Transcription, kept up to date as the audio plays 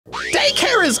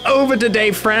daycare is over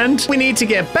today, friend. We need to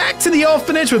get back to the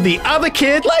orphanage with the other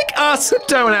kids like us who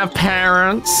don't have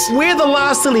parents. We're the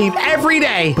last to leave every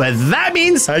day, but that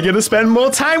means I get to spend more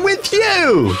time with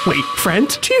you. Wait, friend,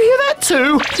 do you hear that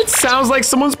too? It sounds like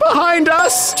someone's behind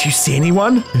us. Do you see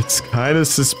anyone? It's kind of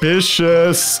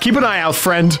suspicious. Keep an eye out,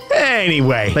 friend.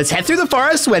 Anyway, let's head through the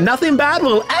forest where nothing bad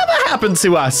will ever happen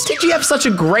to us. Did you have such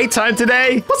a great time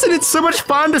today? Wasn't it so much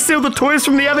fun to steal the toys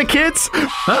from the other kids?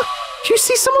 Huh? Do you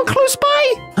see someone close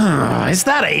by? Is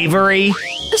that Avery?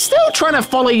 They're still trying to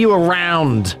follow you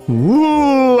around.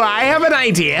 Ooh, I have an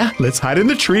idea. Let's hide in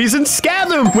the trees and scare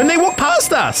them when they walk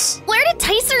past us. Where did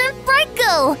Tyson and Fred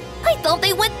go? I thought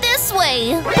they went this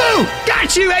way. Boo!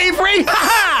 Got you, Avery!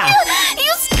 Ha-ha!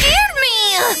 You scared me!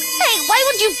 Hey, why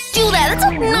would you do that? That's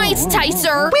not nice,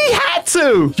 Tyson. We had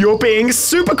to! You're being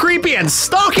super creepy and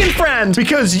stalking friend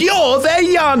because you're their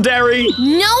yandere.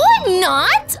 No, I'm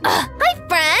not. Hi,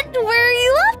 friend. Where are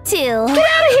you up to? Get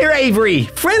out of here, Avery.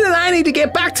 Friend and I need to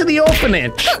get back to the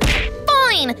orphanage.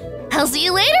 Fine. I'll see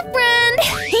you later, friend.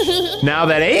 Now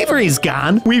that Avery's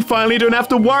gone, we finally don't have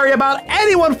to worry about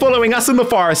anyone following us in the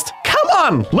forest. Come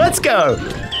on, let's go.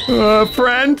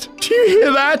 Friend, do you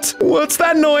hear that? What's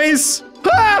that noise?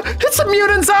 Ah, it's a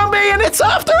mutant zombie and it's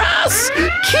after us!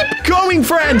 Keep going,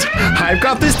 friend! I've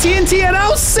got this TNT and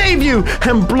I'll save you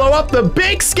and blow up the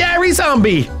big scary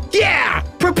zombie! Yeah!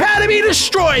 Prepare to be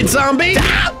destroyed, zombie!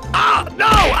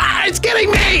 No! It's getting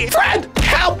me! Friend,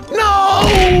 help!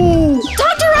 No!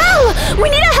 Dr. L! We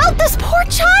need to help this poor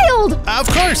child! Of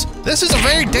course! This is a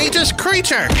very dangerous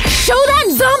creature! Show that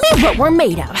zombie what we're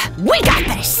made of! We got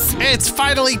this! It's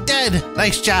finally dead!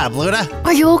 Nice job, Luna!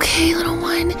 Are you okay, little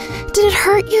one? Did it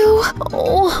hurt you?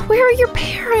 Oh, where are your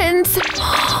parents?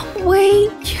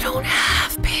 Wait, you don't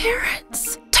have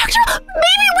parents. Doctor,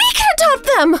 maybe we can adopt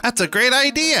them! That's a great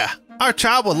idea! Our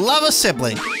child would love a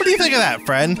sibling. What do you think of that,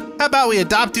 friend? How about we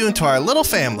adopt you into our little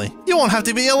family? You won't have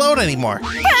to be alone anymore.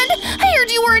 Friend, I heard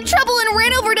you were in trouble and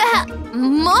ran over to help.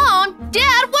 Mom,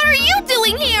 Dad, what are you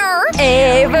doing here?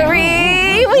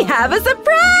 Avery, we have a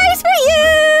surprise for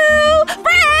you!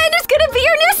 Friend is gonna be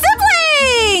your new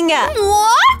sibling!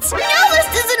 What? No,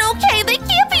 this isn't okay. They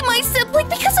can't be my sibling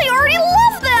because I already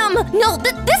love them. No,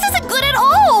 this isn't good at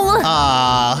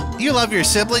all. You love your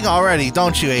sibling already,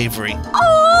 don't you, Avery?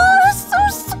 Oh, so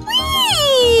sweet!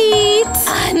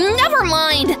 Never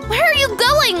mind. Where are you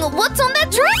going? What's on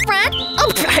that tree, friend? Oh,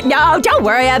 no, don't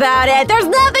worry about it. There's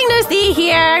nothing to see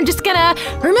here. I'm just gonna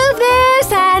remove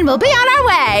this and we'll be on our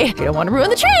way. We don't want to ruin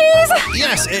the trees.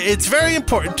 Yes, it's very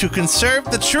important to conserve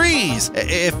the trees.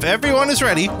 If everyone is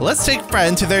ready, let's take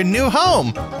friend to their new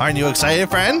home. Aren't you excited,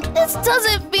 friend? This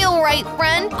doesn't feel right,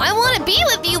 friend. I want to be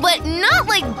with you, but not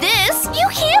like this. You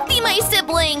can't be my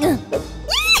sibling.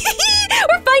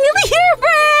 We're finally here,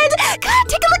 friend! God,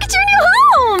 take a look at your new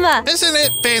home! Isn't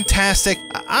it fantastic?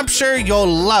 I'm sure you'll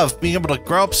love being able to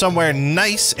grow up somewhere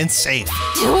nice and safe.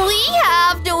 Do we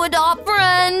have to adopt,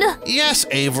 friend? Yes,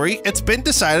 Avery, it's been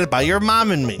decided by your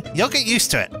mom and me. You'll get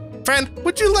used to it. Friend,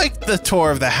 would you like the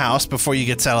tour of the house before you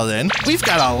get settled in? We've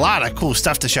got a lot of cool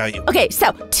stuff to show you. Okay,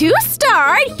 so to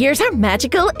start, here's our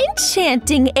magical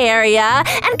enchanting area.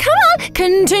 And come on,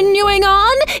 continuing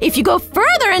on, if you go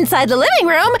further inside the living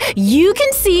room, you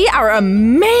can see our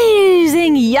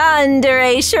amazing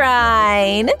Yandere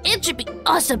shrine. It should be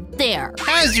us up there.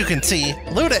 As you can see,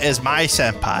 Luna is my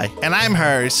senpai, and I'm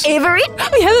hers. Avery,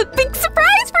 we have a big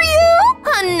surprise for you.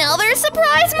 Another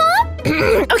surprise, Mom?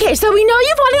 Okay, so we know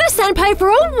you've wanted a senpai for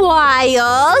a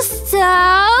while,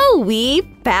 so we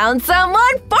found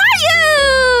someone for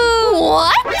you!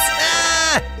 What?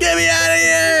 Ah! Get me out of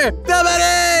here!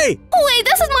 Somebody! Wait,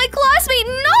 this is my classmate,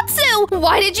 Natsu!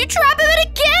 Why did you trap him in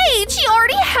a cage? He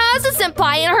already has a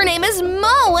senpai and her name is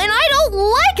Mo, and I don't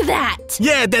like that!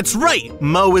 Yeah, that's right!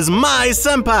 Mo is my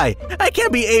senpai! I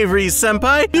can't be Avery's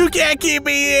senpai! You can't keep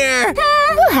me here!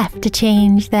 We'll have to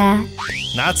change that.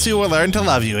 Natsu will learn to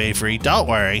love you, Avery. Don't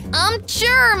worry.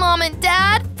 Sure, Mom and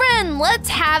Dad. Friend, let's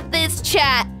have this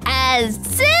chat as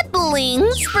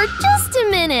siblings for just a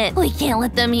minute. We can't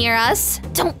let them hear us.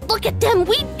 Don't look at them.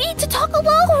 We need to talk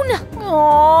alone.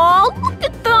 Aww, look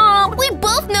at them. We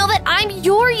both know that I'm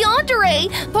your yandere,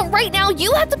 but right now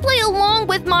you have to play along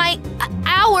with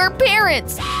our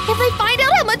parents. If they find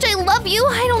out how much I love you,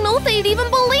 I don't know if they'd even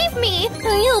believe me.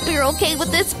 I hope you're okay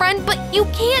with this, friend, but you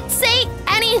can't say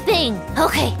anything.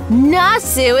 Okay.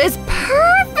 Natsu is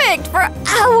perfect for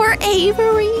our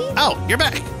Avery. Oh, you're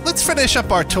back. Let's finish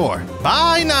up our tour.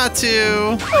 Bye, Natsu.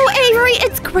 Oh, Avery,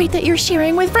 it's great that you're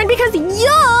sharing with friend because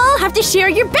you'll have to share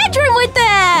your bedroom with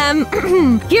them.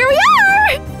 Here we are.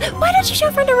 here? Why don't you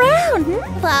show friend around?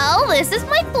 Well, this is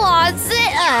my closet.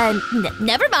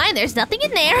 Never mind, there's nothing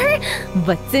in there.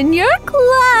 What's in your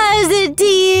closet,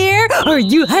 dear? Are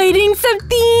you hiding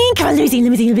something? Come on, let me see.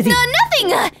 No,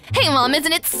 nothing. Hey, Mom,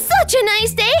 isn't it such a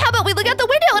nice day? How about we look out the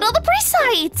window at all the pretty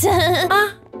sights?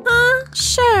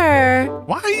 Sure.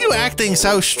 Why are you acting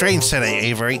so strange today,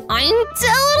 Avery? I'm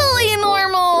totally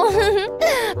normal.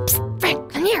 Psst,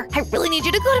 Frank, come here. I really need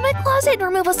you to go to my closet and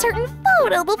remove a certain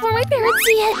photo before my parents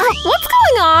see it. What's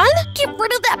going on? Get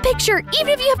rid of that picture, even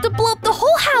if you have to blow up the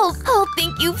whole house. Oh,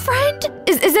 thank you, friend.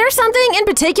 Is there something in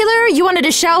particular you wanted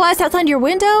to show us outside your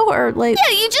window, or like?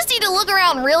 Yeah, you just need to look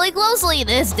around really closely.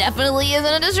 This definitely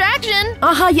isn't a distraction.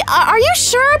 Yeah. Are you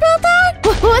sure about that?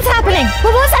 What's happening?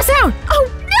 What was that sound? Oh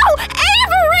no,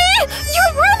 Avery! Your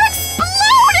room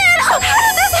exploded! Oh, how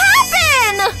did this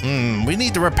happen? We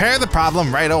need to repair the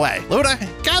problem right away. Luna,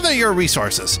 gather your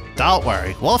resources. Don't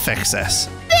worry, we'll fix this.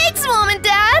 Thanks, Mom and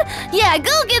Dad. Yeah,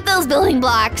 go get those building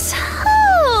blocks.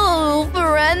 Oh,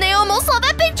 friend, they almost saw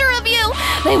that picture of you.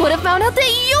 They would have found out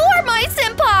that you're my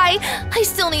senpai. I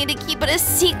still need to keep it a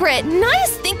secret.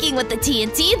 Nice thinking with the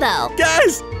TNT, though.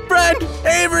 Guys, friend,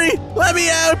 Avery, let me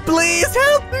out, please.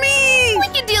 Help me. We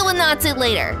can deal with Natsu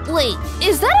later. Wait,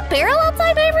 is that a barrel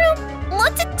outside my room?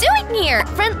 What's it doing here?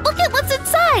 Friend, look at what's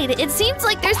inside. It seems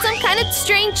like there's some kind of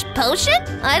strange potion.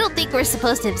 I don't think we're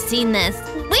supposed to have seen this.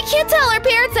 We can't tell our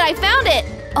parents that I found it.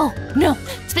 Oh, no.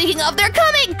 Speaking of, they're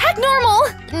coming. Act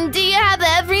normal. Do you have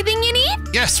everything you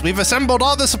need? Yes, we've assembled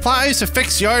all the supplies to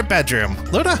fix your bedroom.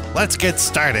 Luna, let's get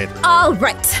started. All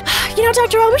right. You know,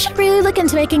 Dr. O, we should really look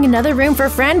into making another room for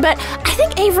friend, but I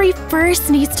think Avery first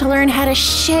needs to learn how to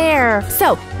share.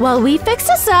 So, while we fix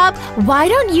this up, why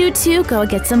don't you two go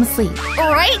get some sleep?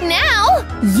 Right now?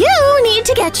 You need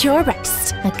to get your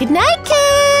rest. Good night,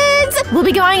 kids. We'll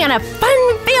be going on a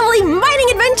fun family mining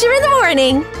adventure in the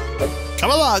morning. Come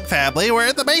along, family, we're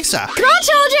at the mesa. Come on,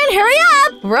 children, hurry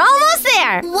up. We're almost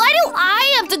there. Why do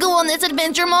I have to go on this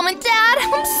adventure, Mom and Dad?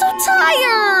 I'm so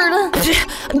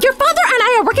tired. Your father and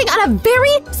I are working on a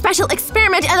very special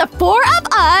experiment, and the four of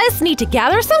us need to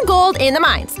gather some gold in the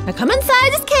mines. Now come inside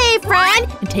this cave, friend,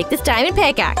 and take this diamond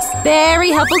pickaxe.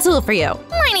 Very helpful tool for you.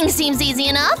 Mining seems easy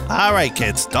enough. All right,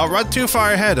 kids, don't run too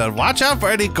far ahead and watch out for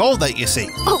any gold that you see.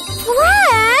 Oh,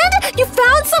 friend, you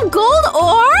found some gold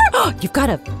ore? You've got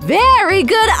a very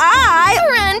good eye.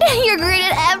 Friend, you're great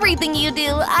at everything you do.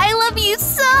 I love you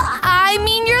so. I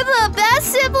mean, you're the best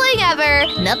sibling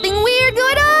ever. Nothing weird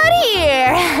going on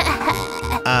here.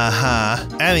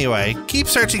 Anyway, keep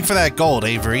searching for that gold,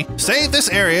 Avery. Stay in this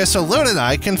area so Luna and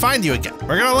I can find you again.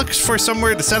 We're gonna look for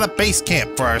somewhere to set up base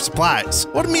camp for our supplies.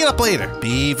 We'll meet up later.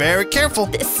 Be very careful.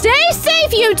 Stay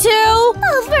safe, you two.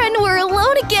 Oh, friend, we're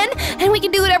alone again, and we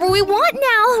can do whatever we want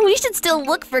now. We should still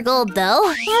look for gold, though.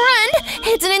 Friend,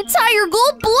 it's an entire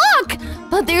gold block,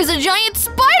 but there's a giant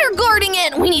spider guarding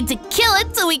it. We need to kill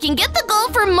it so we can get the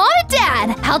gold for Mom and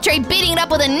Dad. I'll try beating it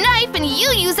up with a knife, and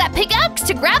you use that pickaxe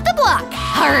to grab the block.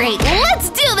 All right, let's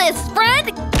do this,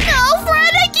 friend. No,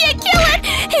 friend, I can't kill it.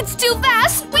 It's too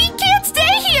fast. We can't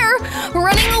stay here.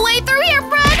 Running away through here,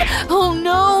 friend. Oh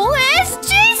no, it's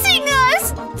chasing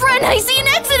us. Friend, I see an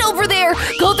exit over there.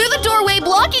 Go through the doorway,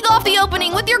 blocking off the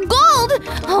opening with your gold.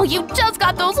 Oh, you just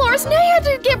got those horses. Now you have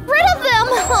to get rid of them.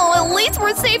 Oh, at least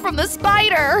we're safe from the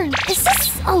spider. Is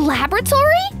this a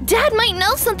laboratory? Dad might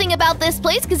know something about this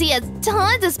place because he has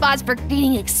tons of spots for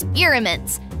creating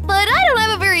experiments. But I don't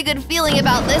have a very good feeling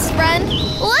about this, friend.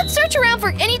 Let's search around for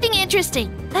anything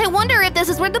interesting. I wonder if this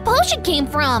is where the potion came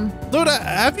from. Luna,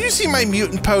 have you seen my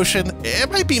mutant potion?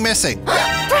 It might be missing.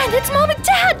 Friend, it's Mom and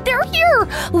Dad. They're here.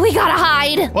 We gotta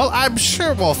hide. Well, I'm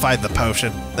sure we'll find the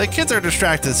potion. The kids are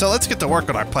distracted, so let's get to work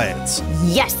on our plans.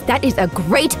 Yes, that is a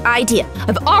great idea.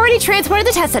 I've already transported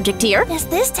the test subject here. Is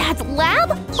this Dad's lab?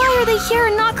 Why are they here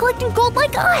and not collecting gold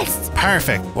like us?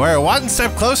 Perfect. We're one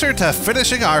step closer to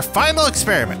finishing our final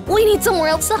experiment. We need somewhere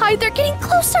else to hide. They're getting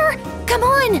closer. Come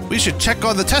on. We should check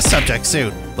on the test subject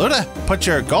soon. Luna, put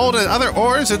your gold and other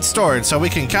ores in storage so we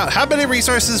can count how many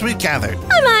resources we've gathered.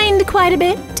 I mined quite a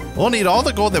bit. We'll need all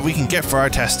the gold that we can get for our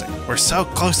testing. We're so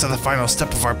close to the final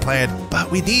step of our plan, but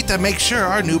we need to make sure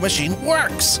our new machine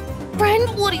works. Friend,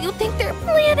 what do you think they're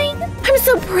planning? I'm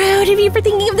so proud of you for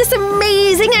thinking of this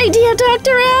amazing idea,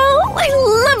 Dr. O. I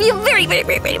love you very, very,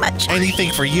 very, very much.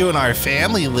 Anything for you and our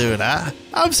family, Luna.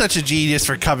 I'm such a genius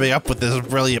for coming up with this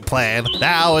brilliant plan.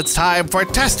 Now it's time for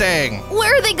testing.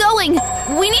 Where are they going?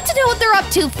 We need to know what they're up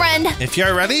to, friend. If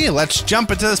you're ready, let's jump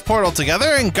into this portal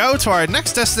together and go to our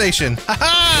next destination.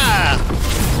 Ha-ha!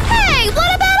 Hey,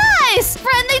 what about us?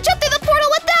 Friend, they jumped through the portal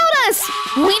without us.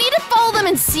 We need to follow them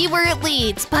and see where it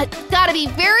leads, but gotta be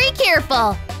very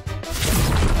careful.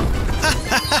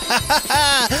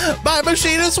 My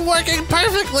machine is working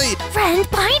perfectly. Friend,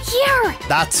 behind here.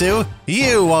 Natsu,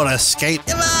 you won't escape.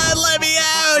 Come on, let me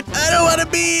out. I don't want to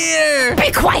be here.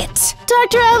 Be quiet!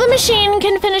 Dr. L, the machine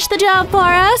can finish the job for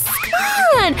us.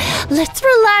 Come on, let's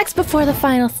relax before the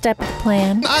final step of the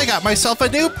plan. I got myself a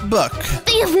new book.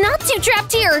 They have Natsu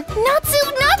trapped here. Natsu,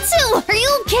 are you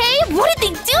okay? What did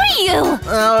they do to you?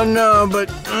 Oh no, but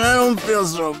I don't feel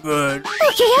so good.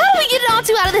 Okay, how do we get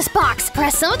Natsu out of this box?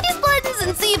 Press some of these buttons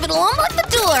and see if it'll unlock the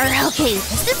door. Okay,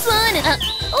 press this one.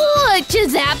 What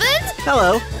just happened?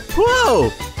 Hello. Whoa!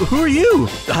 Who are you?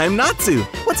 I'm Natsu.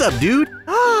 What's up, dude?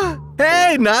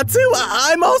 Hey, Natsu!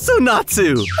 I'm also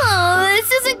Natsu. Oh,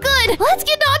 this isn't good. Let's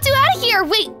get Natsu out of here.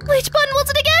 Wait, which button was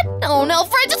it again? Oh no,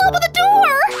 Fred, just open the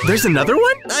door. There's another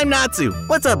one? I'm Natsu.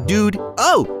 What's up, dude?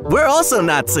 Oh, we're also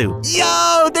Natsu.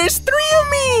 Yo, there's 3 of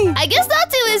me! I guess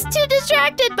Natsu is too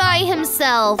distracted by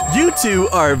himself. You two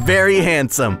are very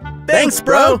handsome. Thanks,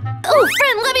 bro. Oh,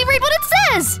 friend, let me read what it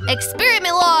says.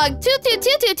 Experiment log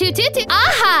 222222.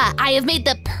 Aha! I have made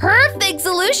the perfect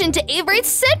solution to Avery's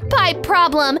senpai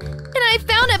problem. And I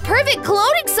found a perfect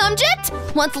cloning subject.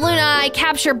 Once Luna and I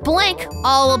capture blank,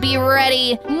 all will be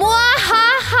ready. Mwahahaha.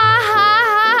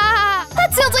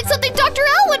 That sounds like something Dr.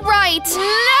 L would write.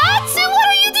 Natsu, what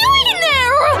are you doing in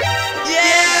there?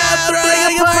 Yeah,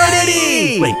 throwing a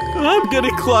party! Wait, I'm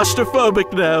getting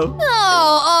claustrophobic now.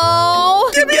 Oh.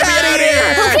 Get me out of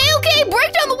here! Okay,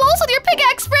 break down the walls with your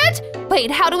pickaxe, friend. Wait,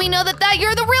 how do we know that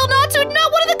you're the real Natsu and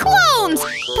not one of the clones?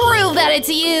 Prove that it's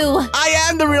you. I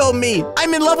am the real me.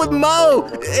 I'm in love with Mo.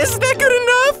 Isn't that good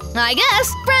enough? I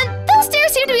guess. Friend, those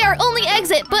stairs seem to be our only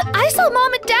exit, but I saw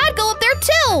Mom and Dad go up there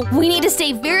too. We need to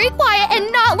stay very quiet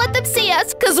and not let them see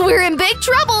us, because we're in big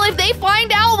trouble if they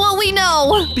find out what we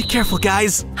know. Be careful,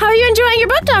 guys. How are you enjoying your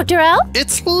book, Dr. L?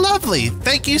 It's lovely.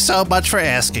 Thank you so much for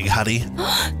asking, honey.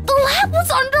 The lab was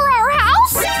under our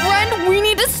house? Friend, we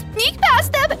need to sneak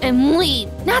past them and leave.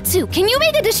 Natsu, can you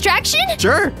make a distraction?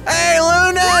 Sure. Hey,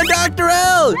 Luna, Dr.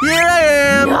 L, here I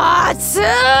am. Natsu!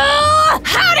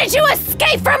 How did you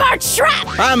escape from our trap?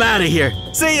 I'm out of here.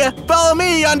 See ya. Follow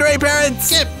me, Yandere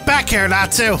parents. Get back here,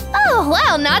 Natsu. Oh,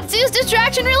 wow, Natsu's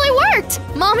distraction really worked.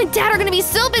 Mom and Dad are gonna be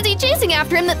so busy chasing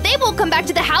after him that they won't come back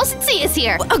to the house and see us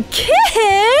here. Oh,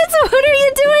 kids, what are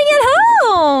you doing at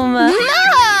home?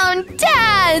 Mom,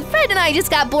 Dad, Fred and I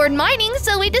just got bored mining,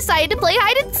 so we decided to play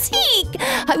hide and seek.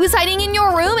 I was hiding in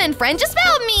your room and Fred just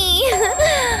found me.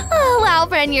 Oh, wow,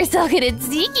 Fred, you're so good at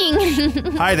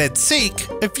seeking. Hide and seek?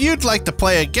 If you'd like to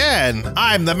play again,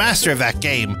 I'm the master of that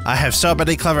game. I have so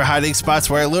many clever hiding spots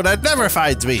where Luna never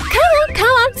finds me. Come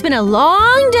on. It's been a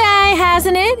long day,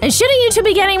 hasn't it? And shouldn't you two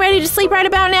be getting ready to sleep right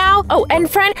about now? Oh, and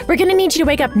friend, we're gonna need you to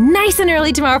wake up nice and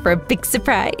early tomorrow for a big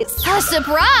surprise. A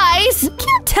surprise?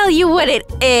 Can't tell you what it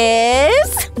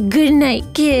is. Good night,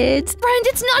 kids. Friend,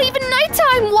 it's not even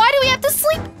nighttime. Why do we have to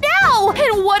sleep now?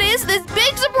 And what is this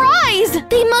big surprise?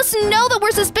 They must know that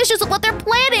we're suspicious of what they're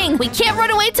planning. We can't run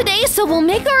away today, so we'll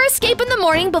make our escape in the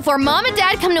morning before Mom and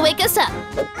Dad come to wake us up.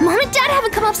 Mom and Dad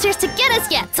haven't come upstairs to get us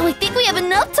yet, so I think we have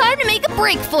enough time to make a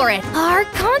break for it. Our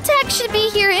contact should be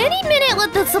here any minute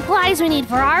with the supplies we need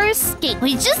for our escape.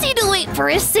 We just need to wait for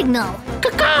his signal.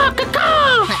 Caw-caw,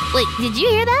 caw-caw. Wait, did you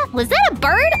hear that? Was that a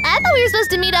bird? I thought we were supposed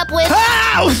to meet up with...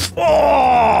 Ow!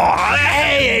 Oh,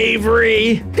 hey,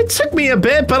 Avery. It took me a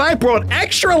bit, but I brought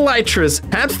extra elytras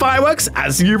and fireworks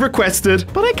as you requested.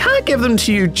 But I can't give them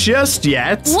to you just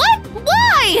yet. What?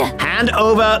 Why? Hand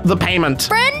over the payment.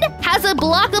 Friend has a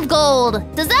block of gold.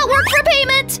 Does that work for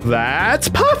payment? That's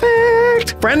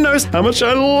perfect. Friend knows how much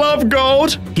I love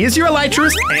gold. Here's your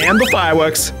elytras and the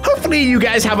fireworks. Hopefully you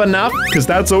guys have enough, because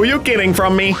that's all you're getting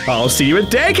from me. I'll see you at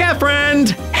daycare,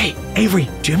 friend. Hey, Avery,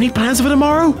 do you have any plans for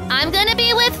tomorrow? I'm gonna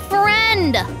be with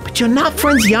Friend. But you're not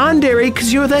friends Yandere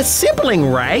because you're their sibling,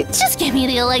 right? Just give me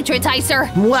the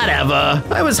electrotizer. Whatever.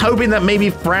 I was hoping that maybe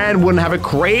Fran wouldn't have a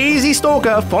crazy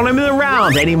stalker following me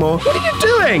around anymore. What are you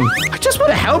doing? I just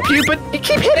want to help you, but you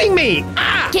keep hitting me.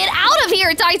 Ah! Get out of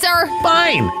here, Tizer.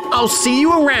 Fine. I'll see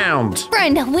you around.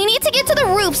 Friend, we need to get to the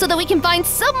roof so that we can find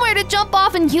somewhere to jump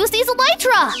off and use these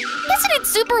elytra. Isn't it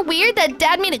super weird that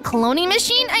Dad made a cloning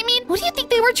machine? I mean, what do you think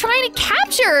they were trying to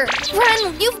capture?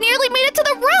 Friend, you've nearly made it to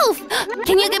the roof.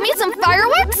 Can you give me some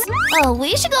fireworks? Oh,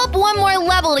 we should go up one more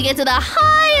level to get to the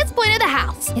highest point of the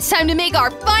house. It's time to make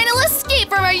our final escape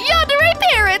from our Yandere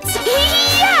parents.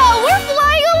 Yeah, we're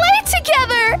flying away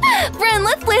together. Friend,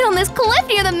 let's land on this cliff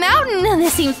near the mountain.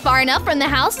 This seems far enough from the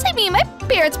house. I mean, my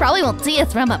parents probably won't see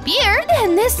us from up here.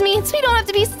 And this means we don't have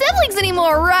to be siblings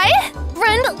anymore, right?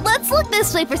 Friend, let's look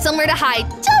this way for somewhere to hide,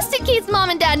 just in case Mom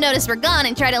and Dad notice we're gone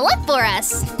and try to look for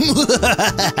us.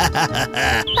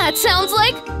 That sounds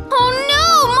like... Oh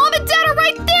no! Mom and Dad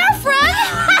right there, friend!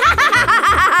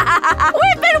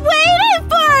 We've been waiting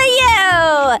for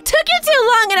you! Took you too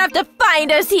long enough to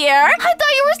find us here. I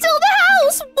thought you were still in the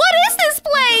house! What is this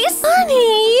place?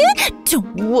 Honey,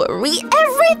 don't worry.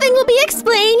 Everything will be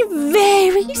explained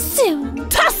very soon.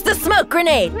 Toss the smoke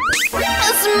grenade.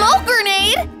 A smoke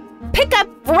grenade? Pick up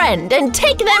friend and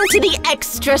take them to the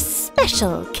extra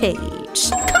special cage.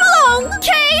 Come along.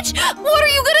 Cage? What are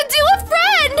you gonna do with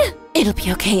friend? It'll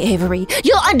be okay, Avery.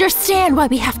 You'll understand why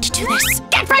we have to do this.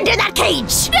 Get friend in that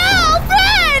cage! No,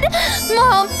 friend!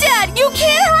 Mom, Dad, you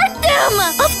can't hurt them!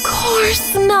 Of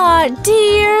course not,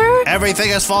 dear.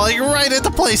 Everything is falling right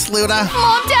into place, Luna.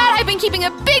 Mom, Dad, I've been keeping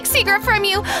a big secret from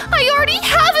you. I already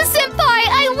have a senpai.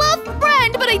 I love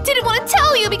friend, but I didn't want to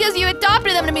tell you because you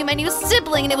adopted them to be my new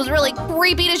sibling, and it was really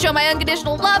creepy to show my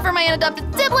unconditional love for my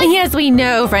unadopted sibling. Yes, we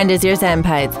know friend is your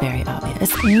senpai. It's very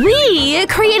obvious. We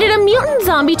created a mutant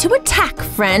zombie to attack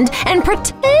friend and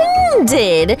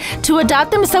pretended to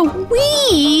adopt them so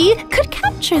we could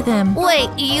capture them. Wait,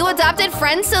 you adopted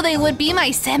friends so they would be my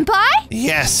senpai?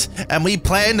 Yes, and we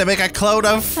plan to make a clone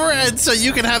of Fred so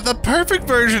you can have the perfect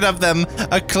version of them.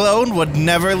 A clone would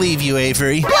never leave you,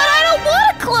 Avery. But I don't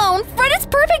want a clone. Fred is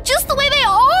perfect just the way they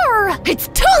are. It's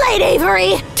too late,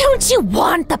 Avery! Don't you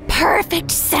want the perfect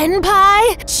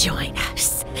senpai? Join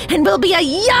us, and we'll be a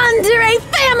Yandere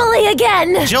family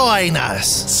again! Join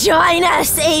us. Join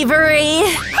us, Avery!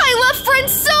 I love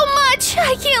friends so much.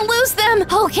 I can't lose them.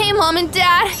 Okay, Mom and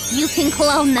Dad, you can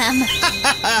clone them.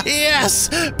 Yes,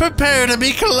 prepare to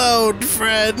be cloned,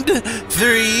 friend.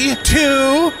 3,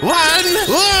 2, 1.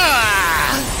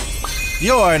 Wah!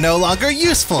 You're no longer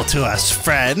useful to us,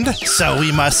 friend, so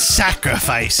we must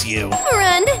sacrifice you.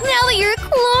 Friend, now that you're a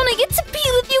clone, I get to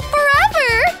be with you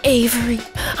forever. Avery,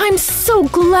 I'm so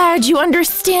glad you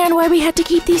understand why we had to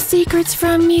keep these secrets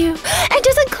from you. And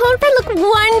doesn't Clone Friend look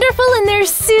wonderful in their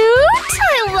suit?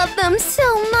 I love them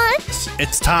so much.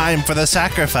 It's time for the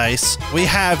sacrifice. We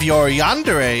have your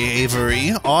Yandere,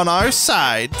 Avery, on our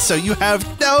side, so you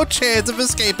have no chance of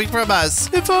escaping from us.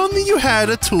 If only you had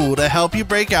a tool to help you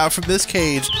break out from this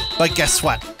cage. But guess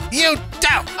what? You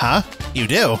don't! Huh? You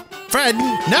do? Friend,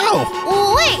 no!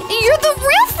 Wait, you're the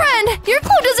real friend. Your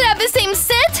clone doesn't have the same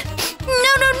scent. No,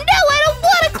 I don't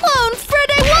want a clone.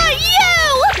 Friend, I want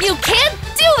you. You can't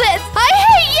do this. I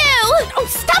hate you. Oh,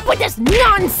 stop with this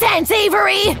nonsense,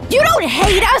 Avery! You don't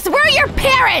hate us, we're your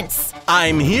parents!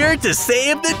 I'm here to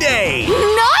save the day.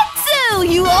 Natsu!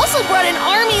 You also brought an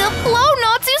army of clone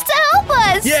Natsus to help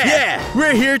us. Yeah,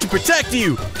 we're here to protect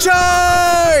you.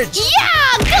 Charge!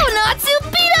 Yeah, go Natsu,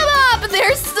 beat him up.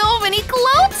 There's so many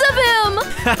clones of him.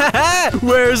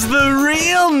 Where's the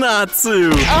real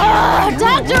Natsu? Oh,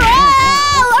 Dr.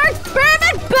 L! Our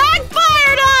experiment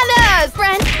backfired on us!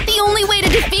 Friend, the only way to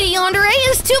defeat a Yandere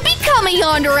is to become a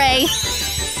Yandere.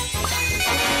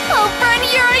 Oh, friend,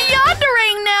 you're a Yandere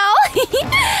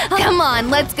now. Come on,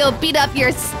 let's go beat up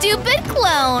your stupid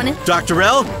clone. Dr.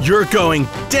 L, you're going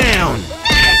down.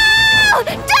 No!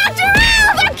 Dr.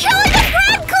 L! They're killing the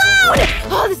friend clone!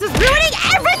 Oh, this is ruining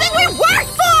everything we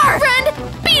worked for! Friend,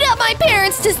 beat up my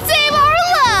parents to save our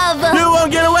love! You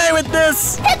won't get away with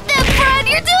this! Hit them, friend!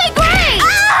 You're doing great!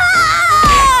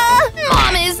 Ah!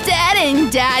 Mom is dead,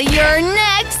 and Dad, you're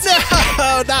next!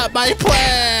 No, not my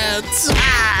plans!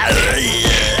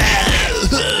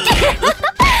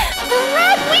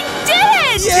 Friend, we did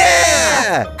it!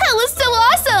 Yeah! That was so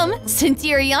awesome! Since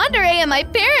you're Yandere and my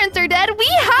parents are dead, we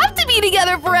have to be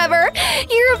together forever!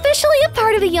 You're officially a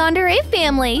part of the Yandere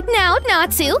family. Now,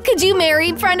 Natsu, could you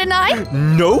marry Friend and I?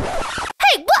 Nope.